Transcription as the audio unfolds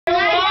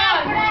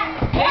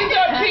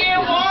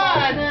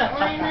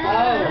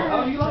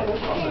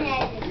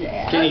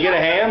Can you get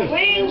a ham?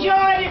 We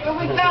enjoyed it, but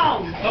we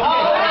don't. Merry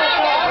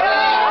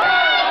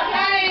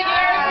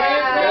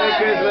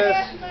Christmas.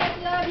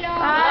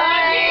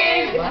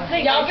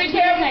 Y'all be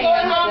careful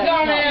going home,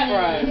 Garnett.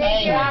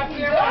 Hey,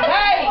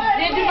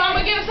 did your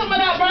mama get some of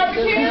that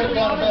barbecue?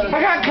 I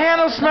got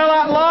candles smell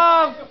like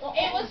love.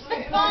 It was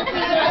funky.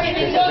 Garnett.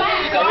 You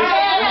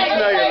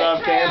smell your love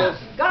candles.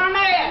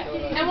 Garnett.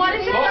 And what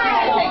is it?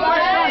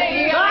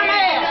 Garnett.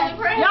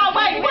 Y'all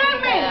wait a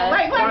minute.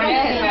 Wait a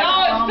minute.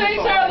 Y'all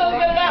fix her a little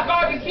bit of that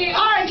barbecue.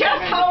 All right,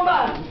 just hold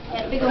on.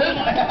 He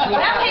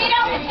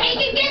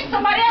can get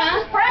somebody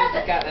else's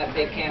present. Got that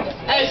big candle.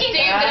 Oh,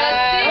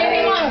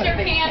 Steve wants your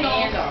candle.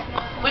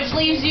 Which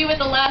leaves you with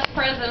the last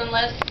present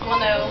unless, well,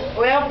 no.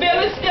 Well,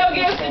 Billy still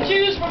gets to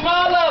choose from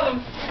all of them.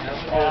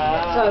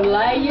 So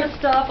lay your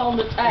stuff on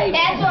the table.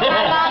 That's what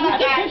my mama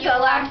got you. So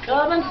I'm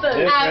coming food.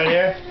 This right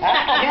here?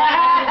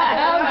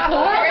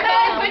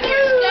 Everybody put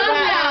your stuff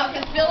out,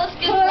 because Phyllis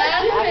gets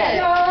last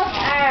pick.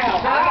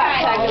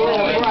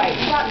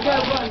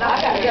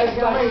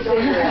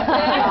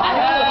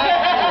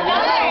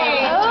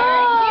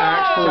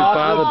 Actually,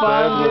 by the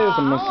bed with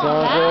some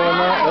massage oil in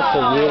that, that's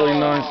a really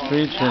nice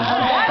feature.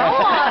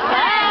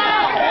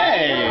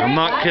 Hey! I'm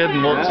not kidding,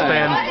 looks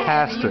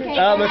fantastic.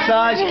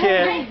 Massage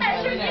kit.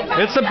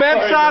 It's a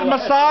bedside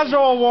massage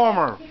oil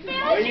warmer.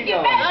 Where you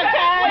going?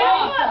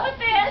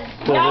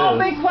 Y'all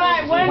be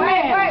quiet. Wait.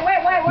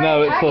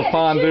 No, it's the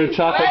fondue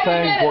chocolate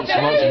thing. Works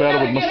much better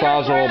with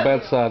massage oil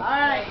bedside.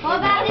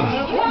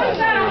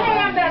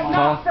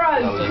 Huh?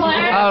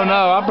 Oh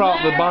no, I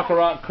brought the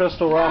Baccarat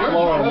Crystal Ralph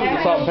Lauren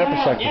salt and pepper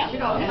shaker.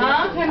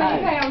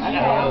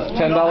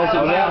 $10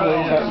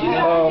 at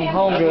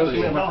Home Goods.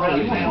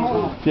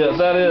 Yeah,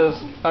 that is.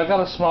 I got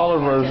a smaller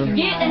version.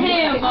 Get the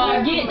ham,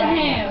 Mom. Get the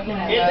ham.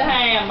 Get the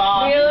ham,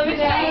 Mom.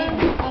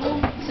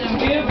 Some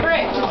good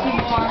breakfast.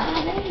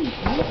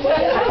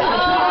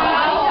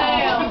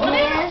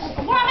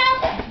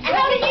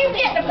 How did you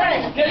get the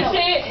present?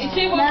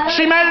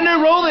 She made a new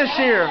rule this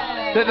year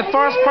that the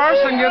first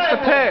person gets to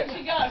pick.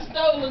 She got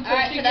stolen, so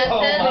she gets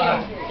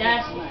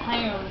That's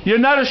ham. You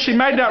notice she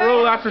made that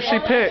rule after she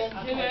picked.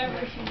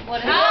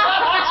 What is it?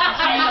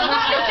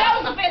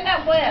 Joseph in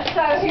that web.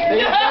 So here.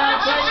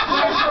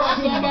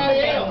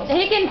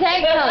 He can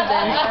take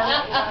something.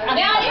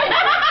 Now you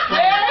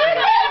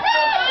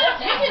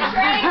can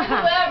trade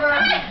whoever.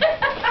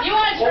 You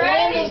want to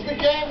trade?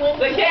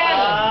 The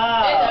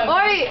candle.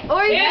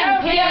 Or you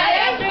can pick.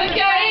 The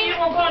game you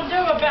were going to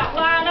do about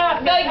line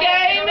up. The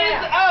game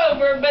is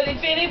over, but if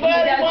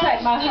anybody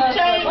wants to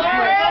change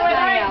their present,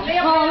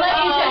 Oh, let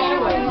me take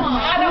yours.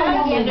 I don't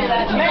want to do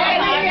that.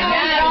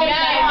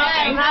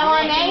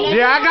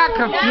 Yeah, I got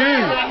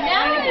confused.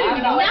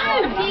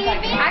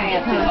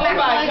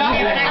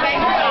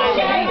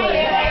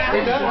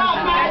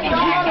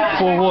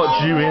 For what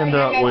you end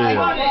up with?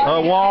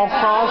 A wall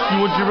cross?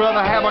 Would you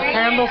rather have a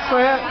candle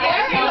set?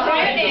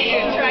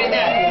 Try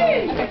that.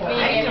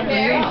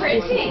 Very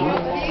pretty.